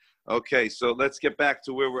Okay, so let's get back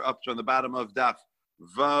to where we're up to on the bottom of Daf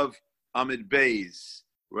Vav Amid Beis.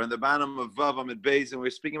 We're on the bottom of Vav Amid Beis, and we're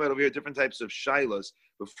speaking about over here different types of shilas.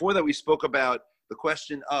 Before that, we spoke about the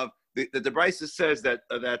question of the Brisa says that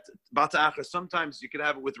Bata Achar, sometimes you could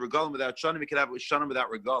have it with regalim without shanim, you could have it with shanim without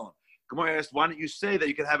regalim. Gemara asked, why don't you say that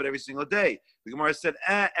you could have it every single day? The Gemara said,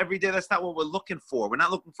 every day, that's not what we're looking for. We're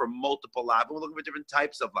not looking for multiple lavin, we're looking for different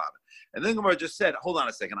types of lavin. And then Gemara just said, hold on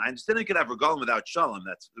a second, I understand you could have regalim without shanim,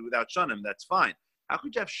 that's fine. How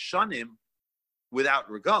could you have shanim without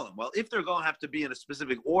regalim? Well, if the regalim have to be in a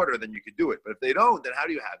specific order, then you could do it. But if they don't, then how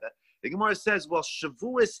do you have that? The Gemara says, well,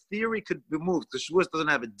 Shavuos theory could be moved because Shavuos doesn't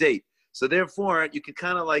have a date. So therefore, you could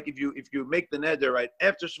kind of like, if you make the neder right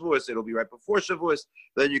after Shavuos, it'll be right before Shavuos,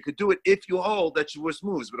 then you could do it if you hold that Shavuos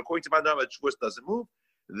moves. But according to Manda Amar, Shavuos doesn't move,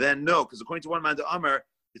 then no, because according to one Manda Amar,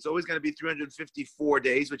 it's always going to be 354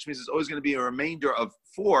 days, which means it's always going to be a remainder of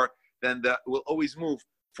 4, then that will always move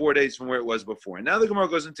 4 days from where it was before. And now the Gemara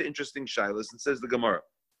goes into interesting shilas and says the Gemara,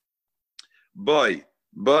 by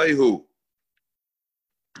who?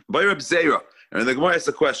 By Reb Zera. And the Gemara asks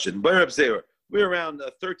a question. By Reb Zera. We're around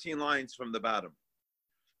 13 lines from the bottom.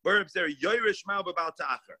 By Reb Zera, Yoirish Ma'al B'Bal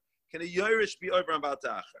Ta'achar. Can a Yoirish be over on Bal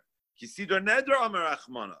Ta'achar? Kisidor Neder Amar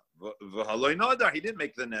Achmana. V'haloi Nadar. He didn't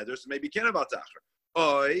make the Neder, so maybe he can't have Bal Ta'achar.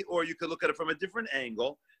 Or you could look at it from a different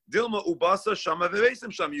angle. Dilma Ubasa Shama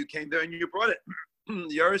V'Vesim Shama. You came there and you brought it.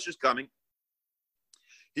 The Yoirish is coming.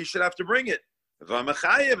 He should have to bring it.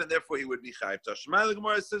 V'Amachayev, and therefore he would be chayiv. Tashma the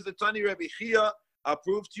Gemara says the Tani Rabbi Chia. I'll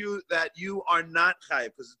prove to you that you are not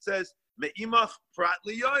chayiv, because it says me'imach prat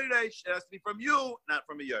liyoresh. It has to be from you, not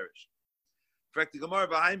from a yoresh. In fact, the Gemara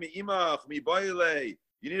behind me'imach mi'boyle.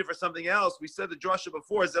 You need it for something else. We said the drasha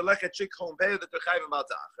before is lecha chikchol pei that they're chayiv about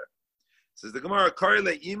ta'acher. Says the Gemara kari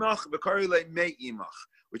le'imach v'kari le'me'imach,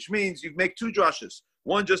 which means you make 2 drashas.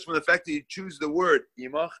 One just from the fact that you choose the word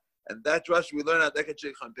imach, and that drasha we learn out lecha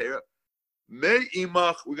chikchol pei.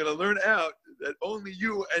 Me'imach, we're going to learn out that only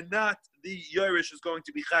you and not the Yerush is going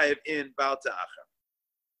to be chayiv in Baal Ta'achar.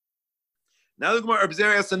 Now the Gemara Reb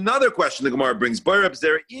Zera asks another question. The Gemara brings, Bar Reb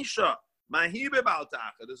Zera, Isha, Mahibe Baal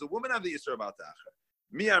Ta'achar. There's a woman of the Yisra Baal Ta'achar.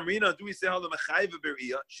 Mi Amrina, do we say how the Mechayiv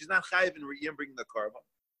B'Riyah? She's not chayiv in Riyah bringing the carbon,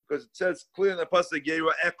 because it says clearly in the pasuk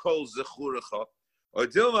Yeru Ekol Zechurecha or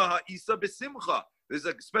Dilma Ha'isa B'Simcha. There's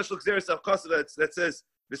a special Xeris of Kasa that says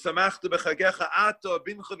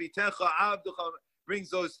brings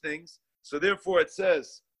those things. So therefore it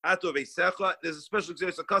says Ato Veisecha. There's a special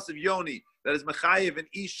example of Yoni that is Mechayiv and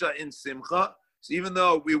Isha in Simcha. So even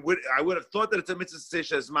though I would have thought that it's a mitzvah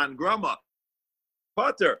Shezman Grama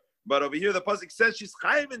Potter, but over here the pasuk says she's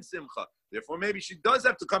Chayiv in Simcha. Therefore maybe she does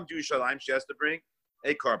have to come to Yerushalayim. She has to bring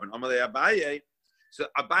a carbon. Amalei Abaye. So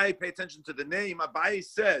Abaye, pay attention to the name. Abaye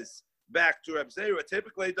says back to Reb Zera,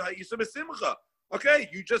 typically the Isha B'Simcha. Okay,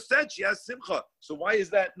 you just said she has simcha. So why is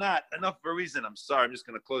that not enough of a reason? I'm sorry, I'm just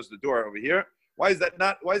going to close the door over here. Why is that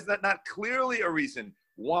not clearly a reason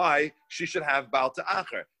why she should have Baal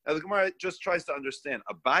Ta'achar? Now the Gemara just tries to understand.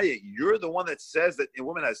 Abaye, you're the one that says that a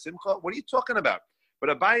woman has simcha? What are you talking about? But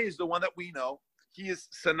Abaye is the one that we know. He is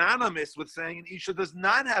synonymous with saying an Isha does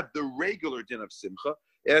not have the regular din of simcha.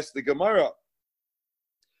 Ask the Gemara.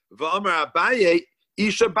 V'amar Abaye,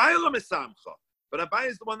 Isha Ba'ila Mesamcha. But Abaye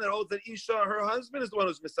is the one that holds that Isha, her husband, is the one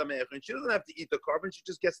who's misamech, and she doesn't have to eat the carbon. She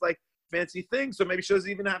just gets like fancy things. So maybe she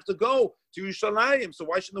doesn't even have to go to Yerushalayim. So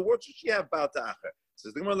why should in the world should she have Baal Ta'achar?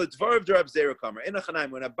 Says the Gemara, L'dvar of Reb Zera Kamer. In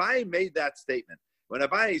Achanaim, when Abaye made that statement, when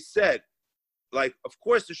Abaye said, like, of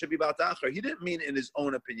course there should be Baal Ta'achar, he didn't mean in his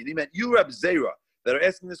own opinion. He meant you, Reb Zera, that are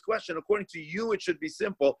asking this question. According to you, it should be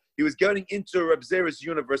simple. He was getting into Reb Zera's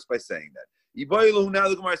universe by saying that. Now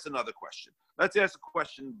the Gemara asks another question. Let's ask a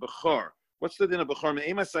question. Bechor. What's the din of Bechor?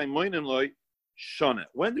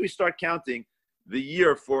 When do we start counting the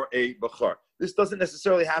year for a Bechor? This doesn't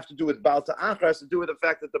necessarily have to do with Baal Ta'achar. It has to do with the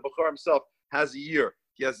fact that the Bechor himself has a year.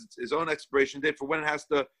 He has his own expiration date for when it has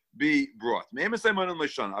to be brought.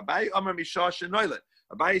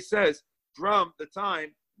 Abaye says from the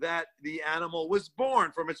time that the animal was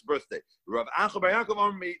born, from its birthday.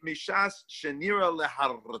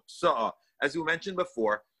 As we mentioned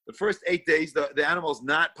before, the first 8 days, the animal is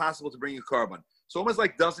not possible to bring a carbon. So almost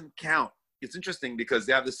like doesn't count. It's interesting because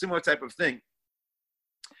they have the similar type of thing.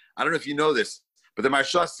 I don't know if you know this, but the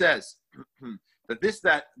Marsha says that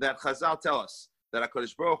Chazal tell us that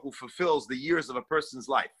HaKadosh Baruch Hu fulfills the years of a person's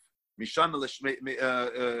life. HaKadosh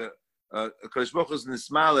Baruch Hu is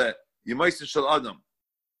nismale Yemais Shel Adam.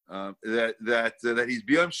 That he's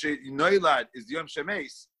B'yom Noilad is Yom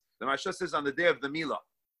Shemeis. The Marsha says on the day of the Milah.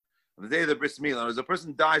 On the day of the Bris Milah, as a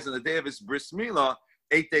person dies on the day of his Bris Milah,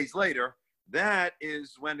 8 days later, that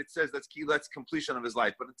is when it says that's completion of his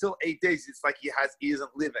life. But until 8 days, it's like he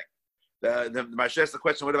isn't living. The Maharsha asked the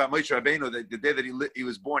question, what about Moshe Rabbeinu? The day that he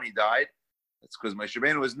was born, he died. That's because Moshe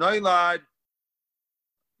Rabbeinu was Noilad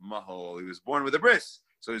Mahol. He was born with a bris.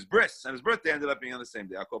 So his bris and his birthday ended up being on the same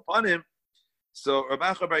day. I'll call upon him. So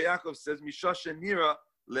Rabbi Acha Bar Yaakov says, Mishasha Nira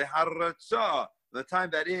leharatza. The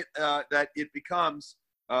time that it becomes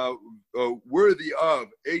worthy of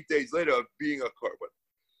 8 days later of being a korban.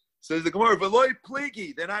 Says the Gemara, Veloy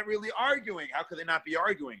pligi. They're not really arguing. How could they not be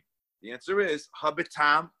arguing? The answer is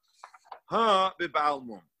habitam ha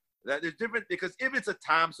bebalmum. That is different because if it's a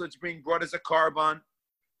tam, so it's being brought as a korban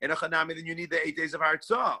in a chanami, then you need the 8 days of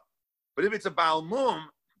hartzah. But if it's a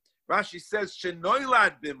balmum, Rashi says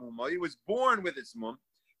shenoilad bimuma. He was born with its mum,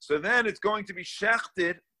 so then it's going to be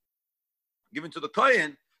shechted, given to the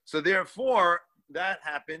kohen. So therefore, that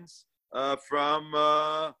happens from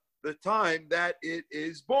the time that it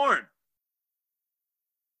is born.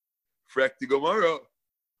 Frekti Gemara.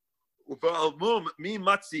 Mi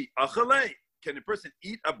matzi achale. Can a person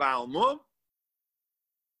eat a balmum?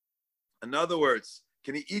 In other words,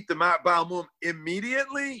 can he eat the balmum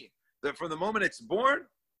immediately? From the moment it's born?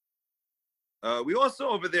 We also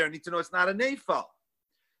over there need to know it's not a nefal.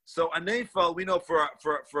 So a nefal, we know for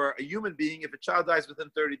a human being, if a child dies within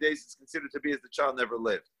 30 days, it's considered to be as the child never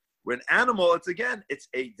lived. When animal, it's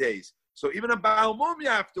 8 days. So even a balmum, you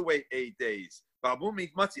have to wait 8 days. Balmum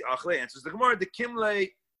means matzi achle. Answers the Gemara, the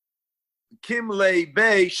kimle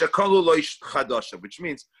bay shakalu loish chadasha, which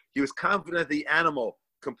means he was confident the animal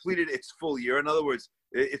completed its full year. In other words,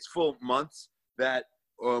 its full months. That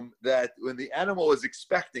when the animal is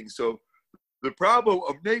expecting. So the problem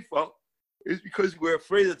of nefal is because we're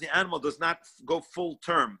afraid that the animal does not go full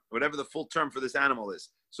term, whatever the full term for this animal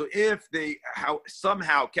is. So if they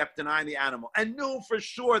somehow kept an eye on the animal and knew for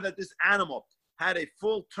sure that this animal had a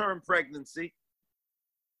full-term pregnancy,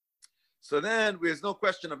 so then there's no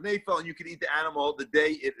question of nefal, and you can eat the animal the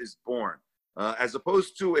day it is born. As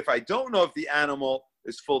opposed to if I don't know if the animal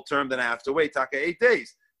is full-term, then I have to wait 8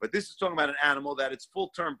 days. But this is talking about an animal that it's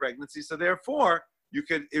full-term pregnancy, so therefore you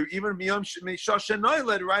could even miyom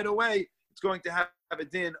shashanoiled right away. It's going to have a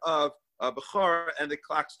din of bechor, and the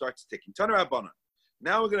clock starts ticking. Tana Rabbanan.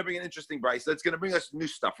 Now we're going to bring an interesting brayso. That's going to bring us new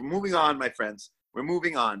stuff. We're moving on, my friends. We're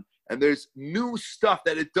moving on. And there's new stuff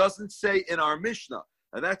that it doesn't say in our Mishnah.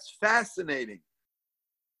 And that's fascinating.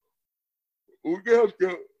 We're going to have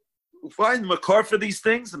to find the makar for these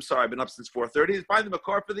things. I'm sorry, I've been up since 4:30. Find the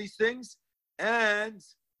makar for these things. And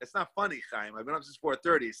it's not funny, Chaim. I've been up since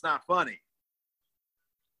 4:30. It's not funny.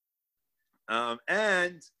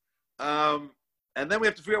 And then we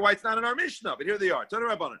have to figure out why it's not in our Mishnah. But here they are. Tana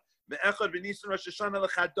Rabbanan. Echad b'Nisan Rosh Hashanah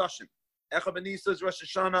l'chadashim. Echad b'Nisan is Rosh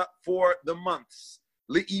Hashanah for the months.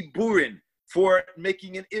 Li'iburin, for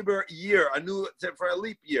making an Iber year, for a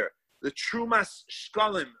leap year. The Trumas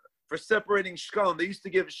Shkalim, for separating Shkalim. They used to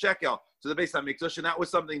give shekel to the Beis HaMikdash, and that was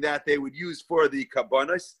something that they would use for the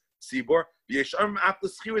Kabbanos, Sibor. If a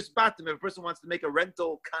person wants to make a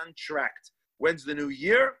rental contract, when's the new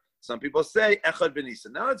year? Some people say Echad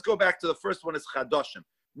b'Nisan. Now let's go back to the first one is Chadashim,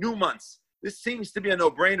 new months. This seems to be a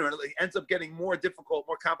no-brainer, and it ends up getting more difficult,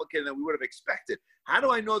 more complicated than we would have expected. How do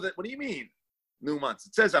I know that? What do you mean, new months?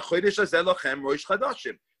 It says,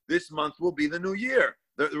 this month will be the new year,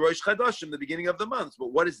 the Rosh Chadashim, the beginning of the month. But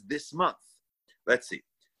what is this month? Let's see.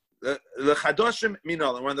 The Chadashim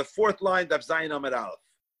Minolan. We're on the fourth line, Daf Zayin Amud Aleph.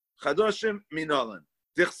 Chadashim Minolan.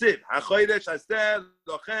 Tichsiv, HaChodesh Haseh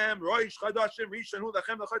Lochem Rosh Chadashim Rishon Hu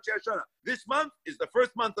Lachem L'Chodshei Hashanah. This month is the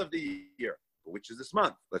first month of the year. Which is this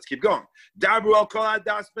month? Let's keep going. Dabru al kol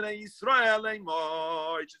hadas b'nei Yisrael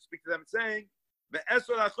leimor. You should speak to them saying,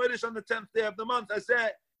 "Ve'esor hachodesh on the 10th day of the month."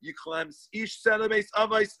 Hazeh yichlem ish selabeis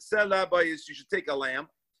avos selabayis. You should take a lamb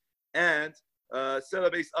and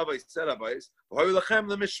selabeis avos selabayis. V'hoyu lachem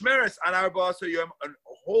lemishmeres an arba yom, and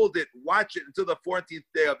hold it, watch it until the 14th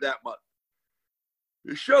day of that month.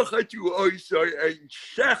 Yishachat you oisay and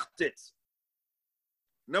shecht it.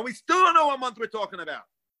 Now we still don't know what month we're talking about.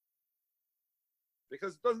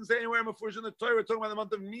 Because it doesn't say anywhere in Mefurish in the Torah, we're talking about the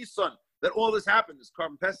month of Nisan, that all this happened, this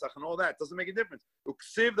Karban Pesach and all that. It doesn't make a difference.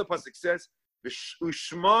 Uksiv, the pasuk says,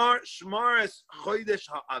 Ushmar es chodesh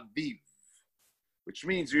ha'aviv, which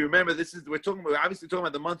means, you remember, we're obviously talking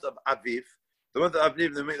about the month of Aviv. The month of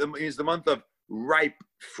Aviv is the month of ripe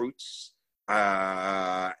fruits.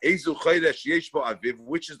 Ezu chodesh yesh bo Aviv,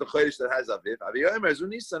 which is the chodesh that has Aviv. Aviv Yomer zu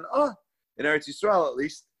Nisan. In Eretz Yisrael, at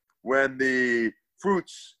least, when the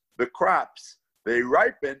fruits, the crops, they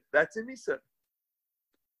ripen, that's in Nisan.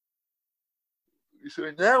 So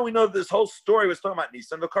now we know this whole story was talking about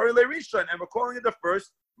Nisan, and we're calling it the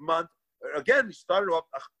first month. Again, we started off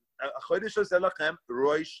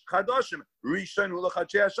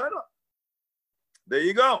There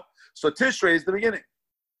you go. So Tishrei is the beginning.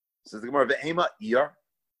 Says the Gemara, Ve'ema Iyar.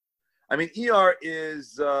 I mean, Iyar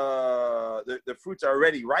is, the fruits are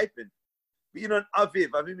already ripened. But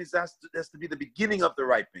Aviv means has to be the beginning of the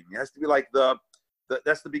ripening. It has to be like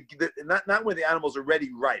that's the beginning, not when the animals are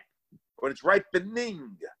already ripe, when it's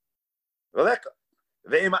ripening.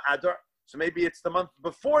 Ve'ema Adar. So maybe it's the month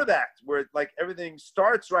before that, where like everything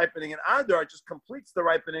starts ripening, and Adar just completes the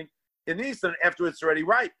ripening in Nisan after it's already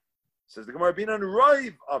ripe. Says the Gemara, Binan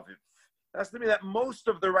Roiv Aviv. That's to mean that most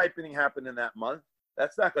of the ripening happened in that month.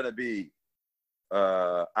 That's not going to be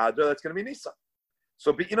Adar. That's going to be Nisan.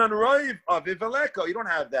 So Binan Roiv Aviv Aleko. You don't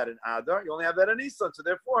have that in Adar. You only have that in Nisan. So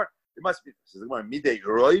therefore, it must be. Says the Gemara, Midei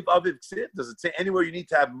Roiv Aviv Ksiv. Does it say anywhere you need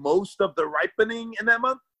to have most of the ripening in that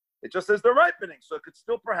month? It just says the ripening, so it could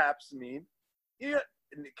still perhaps mean, it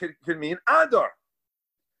could mean Adar.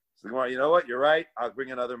 So the Gemara, you know what? You're right. I'll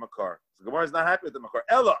bring another makar. So the Gemara is not happy with the makar.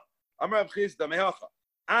 Ella, Amar Rav Chisda mehacha.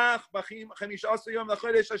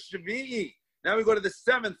 Now we go to the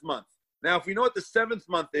 7th month. Now, if we know what the 7th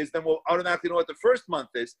month is, then we'll automatically know what the 1st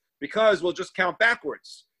month is, because we'll just count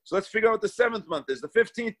backwards. So let's figure out what the 7th month is. The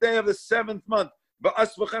 15th day of the 7th month.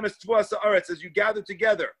 It says you gather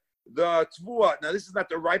together. The tvua. Now, this is not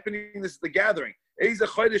the ripening, this is the gathering. Which is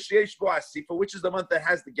the month that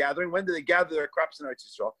has the gathering? When do they gather their crops in Eretz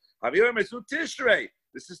Yisrael? Tishrei.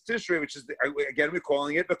 This is Tishrei, which is, again, we're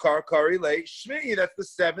calling it the Kari Le Shmini. That's the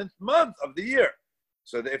 7th month of the year.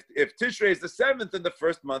 So if Tishrei is the 7th, then the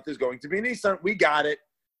 1st month is going to be Nisan. We got it.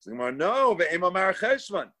 So no,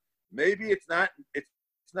 maybe it's not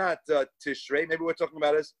Tishrei. Maybe we're talking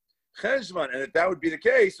about as Cheshvan. And if that would be the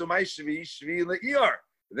case, so my Shvi Le'iyar.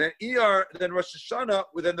 Then then Rosh Hashanah,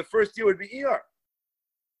 then the 1st year would be Iyar.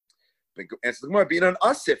 And so the Gemara, being an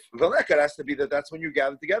Asif, it has to be that's when you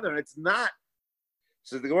gather together, and it's not.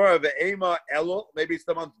 So the Gemara, Ve'ema Elul, maybe it's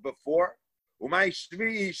the month before. Umay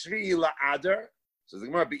Shvi La'adar. So the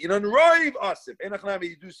Gemara, being an Roiv Asif.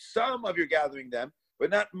 You do some of your gathering them, but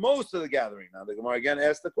not most of the gathering. Now the Gemara again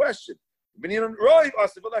asks the question. Being an Roiv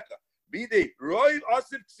Asif Aleka. Be the Roiv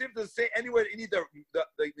Asif Ksiv doesn't say anywhere you need the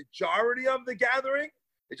majority of the gathering.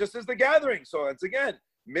 It just says the gathering. So once again,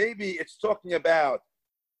 maybe it's talking about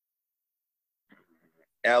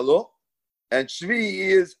Elul, and Shvi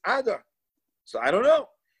is Adar. So I don't know.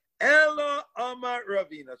 Ela Amar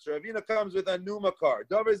Ravina. So Ravina comes with a new makar.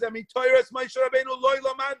 Davar Zemi Toiras Moshe Rabbeinu Loi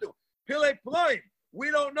Lamadu. Pilei Ploim. We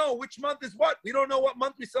don't know which month is what. We don't know what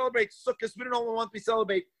month we celebrate Sukkot. We don't know what month we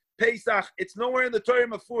celebrate Pesach. It's nowhere in the Torah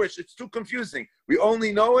Mefurish. It's too confusing. We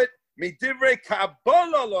only know it. Midivrei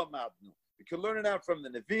Kabbalah Lamadnu. You can learn it out from the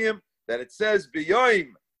Nevi'im that it says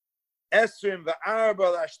B'yoim Esrim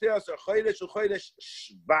v'Arba l'Ashteos Chodesh u'Chodesh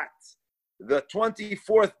Shvat. The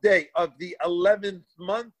 24th day of the 11th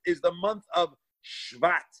month is the month of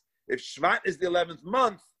Shvat. If Shvat is the 11th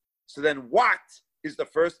month, so then what is the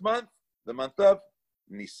 1st month? The month of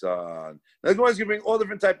Nisan. Now, the Gemara is going to bring all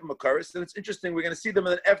different types of makaris, and it's interesting. We're going to see them,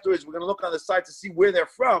 and then afterwards we're going to look on the side to see where they're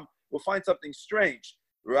from. We'll find something strange.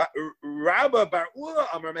 Rabba Bar Ula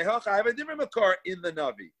Amar Mehacha. I have a different makar in the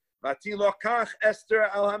Navi. Vati lokach Esther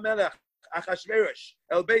al Hamelech Achashverosh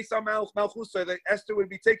el Beis Malchusa. That Esther would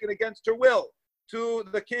be taken against her will to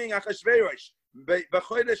the king Achashverosh.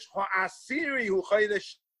 B'chodesh ha'asiri hu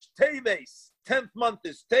chodesh Teves. 10th month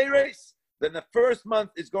is Teres. Then the 1st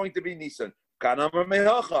month is going to be Nisan. Kan Amar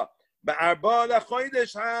Mehacha. Ba'arba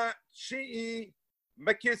lachodesh ha'shi'i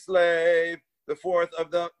Bekislev. The 4th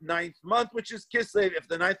of the 9th month, which is Kislev. If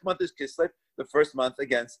the 9th month is Kislev, the 1st month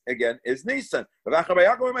again is Nisan. If Chodesh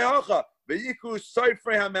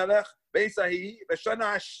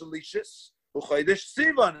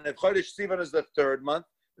Sivan is the 3rd month,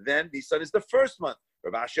 then Nisan is the 1st month.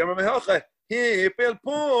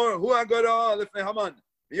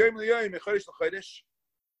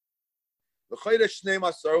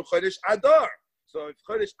 So if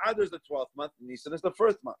Chodesh Adar is the 12th month, Nisan is the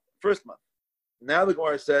 1st month. Now the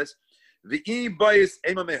Gemara says, "V'i bayis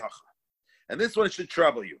ema mehacha," and this one should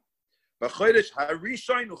trouble you. B'chodesh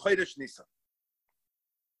harishon u'chodesh Nisan.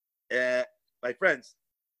 My friends,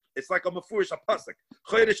 it's like a mafurish a pasuk.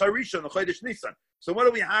 Chodesh harishon u'chodesh Nisan. So what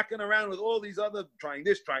are we hacking around with all these other trying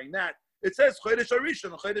this, trying that? It says chodesh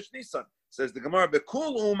harishon u'chodesh Nisan. Says the Gemara,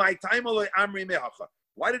 "Bekul my time aloi amri mehacha."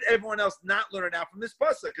 Why did everyone else not learn it out from this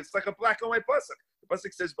pasuk? It's like a black and white pasuk. The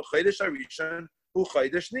pasuk says b'chodesh harishon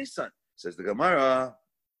u'chodesh Nisan. Says the Gemara,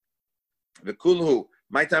 "V'kulhu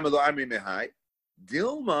my time alo amri mehai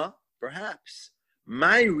Dilma perhaps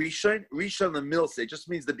my Rishon the milse just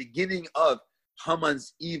means the beginning of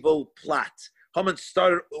Haman's evil plot Haman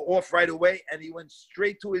started off right away, and he went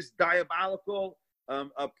straight to his diabolical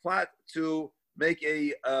plot to make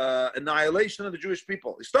a annihilation of the Jewish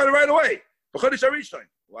people. He started right away.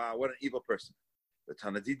 Wow, what an evil person. The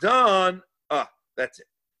Tanadidan, that's it.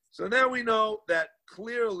 So now we know that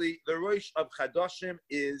clearly the Rosh of Chadashim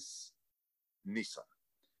is Nisan.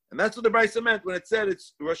 And that's what the Brisa meant when it said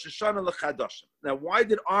it's Rosh Hashanah l'Chadashim. Now, why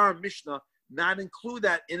did our Mishnah not include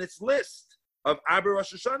that in its list of Aber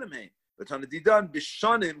Rosh Hashanah main? The Tanadidan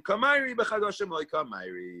b'shanim kamayri b'Chadashim loy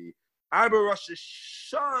kamayri. Aber Rosh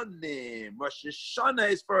Hashanah. Rosh Hashanah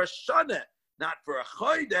is for a Shana, not for a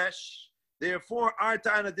Chodesh. Therefore, our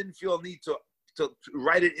Tana didn't feel a need to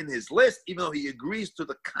write it in his list, even though he agrees to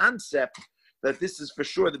the concept that this is for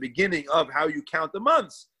sure the beginning of how you count the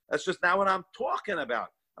months. That's just not what I'm talking about.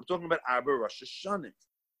 I'm talking about Aber Rosh Hashanah.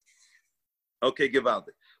 Okay,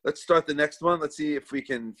 Givaldi. Let's start the next one. Let's see if we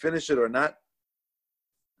can finish it or not.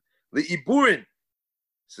 The Iburin,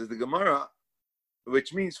 says the Gemara,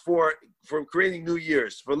 which means for creating new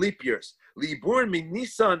years, for leap years. The Iburin min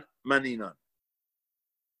Nisan maninan.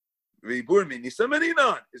 Ibur min Nisan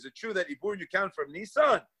Maninan. Is it true that Ibur you count from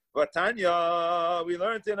Nisan? Vatanya, we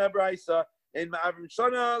learned in Abraisa in Ma'avrim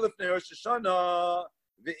Shana Lefnei Rosh Hashanah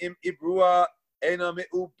v'im Ibrua ena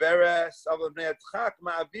me'u beres av Lefnei Adchak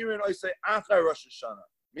Ma'avirin oisei achar Rosh Hashanah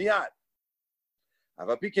miyad.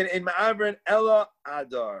 Avapikin in Ma'avrin Ella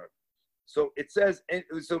Adar. So it says in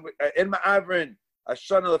Ma'avrin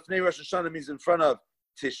Hashanah Lefnei Rosh Hashanah means in front of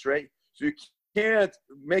Tishrei. So you can't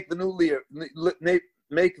make the new year.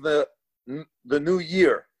 Make the new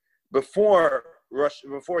year before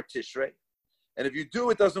Tishrei, and if you do,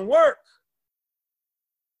 it doesn't work.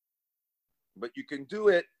 But you can do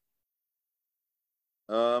it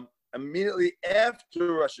immediately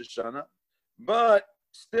after Rosh Hashanah. But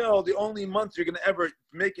still, the only month you're going to ever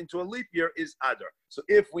make into a leap year is Adar. So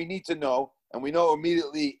if we need to know, and we know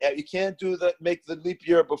immediately, you can't make the leap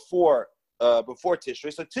year before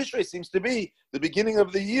Tishrei. So Tishrei seems to be the beginning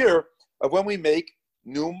of the year of when we make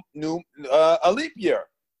a leap year,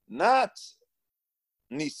 not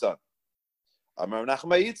Nisan. Amar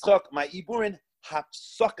Nachman Yitzchak, my Iburin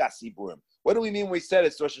hapsakas Iburim. What do we mean when we said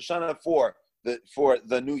it's Rosh Hashanah for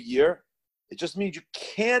the new year? It just means you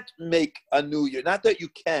can't make a new year. Not that you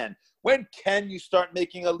can. When can you start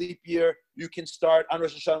making a leap year? You can start on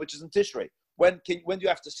Rosh Hashanah, which is in Tishrei. When do you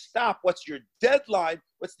have to stop? What's your deadline?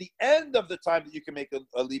 What's the end of the time that you can make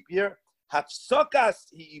a leap year?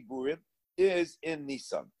 Hapsakas Iburim is in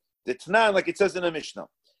Nisan. The Tanan, like it says in the Mishnah,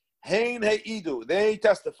 Hein Heidu, they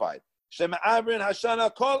testified, Shema'avrin Hashana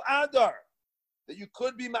Kol Adar, that you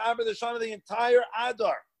could be Ma'avrin Hashana the entire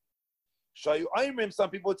Adar. Shayu Aimrim, some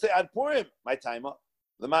people would say Ad Purim, my timer.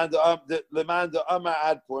 Lemanda Amar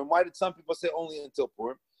Ad Purim. Why did some people say only until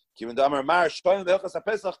Purim? Kiven da Amar Mar Shkoyim Ve'elchas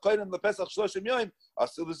HaPesach Koyim LePesach Shloshim Yoim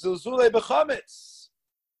Asil Zilzulei Bechametz.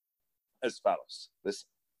 As follows. Listen.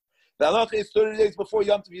 The halacha is 30 days before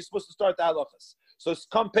Yom Tov. You're supposed to start the halachas. So it's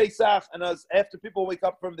come Pesach, and after people wake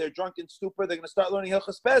up from their drunken stupor, they're going to start learning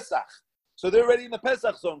Hilchas Pesach. So they're already in the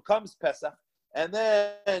Pesach zone. Comes Pesach, and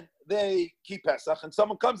then they keep Pesach, and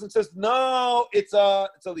someone comes and says, "No, it's a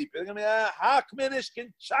leap year." They're going to be Hakminish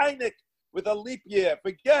Kinchainik with a leap year.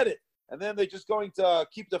 Forget it. And then they're just going to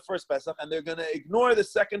keep the first Pesach, and they're going to ignore the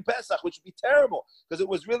second Pesach, which would be terrible because it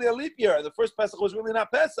was really a leap year. The first Pesach was really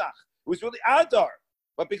not Pesach; it was really Adar.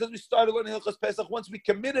 But because we started learning Hilchos Pesach, once we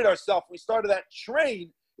committed ourselves, we started that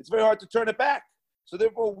train, it's very hard to turn it back. So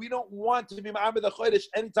therefore, we don't want to be Ma'amid HaChodesh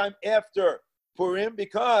anytime after Purim,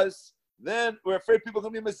 because then we're afraid people are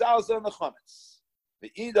going to be Mezalzel on the Chametz.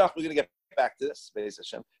 The Idach, we're going to get back to this, Be'ez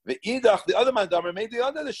Hashem. The Idach, the other Mandamer, made the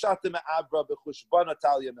other the Shatim Abra B'chushba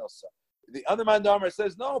Natalia Milsa. The other Mandamer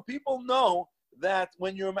says, no, people know that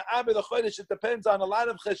when you're Ma'amid HaChodesh, it depends on a lot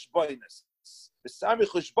of Cheshboinus. They thought,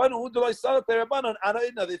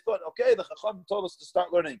 okay, the Chacham told us to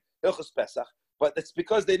start learning Hilchos Pesach, but it's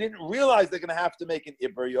because they didn't realize they're going to have to make an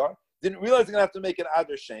Iber Yar, didn't realize they're going to have to make an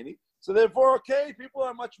Adar Sheni. So therefore, okay, people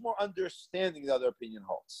are much more understanding the other opinion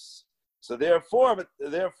holds. So therefore,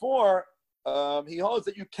 he holds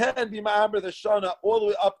that you can be Ma'amr the Shana all the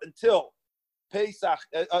way up until Pesach,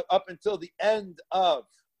 up until the end of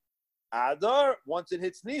Adar. Once it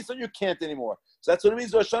hits Nisan, you can't anymore. So that's what it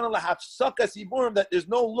means, Rosh Hashanah lahafsakas iburim, that there's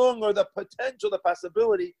no longer the potential, the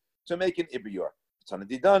possibility to make an ibiyur. Ton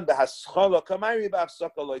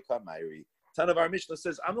of our Mishnah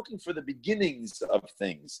says, I'm looking for the beginnings of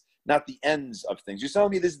things, not the ends of things. You're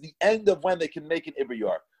telling me this is the end of when they can make an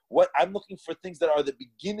ibiyur. What I'm looking for things that are the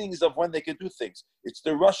beginnings of when they can do things. It's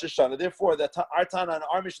the Rosh Hashanah. Therefore, our Tana and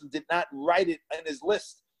our Mishnah did not write it in his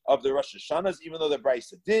list of the Rosh Hashanahs, even though the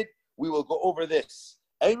Brisa did. We will go over this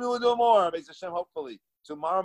Amy will do more. Beis Hashem, hopefully tomorrow.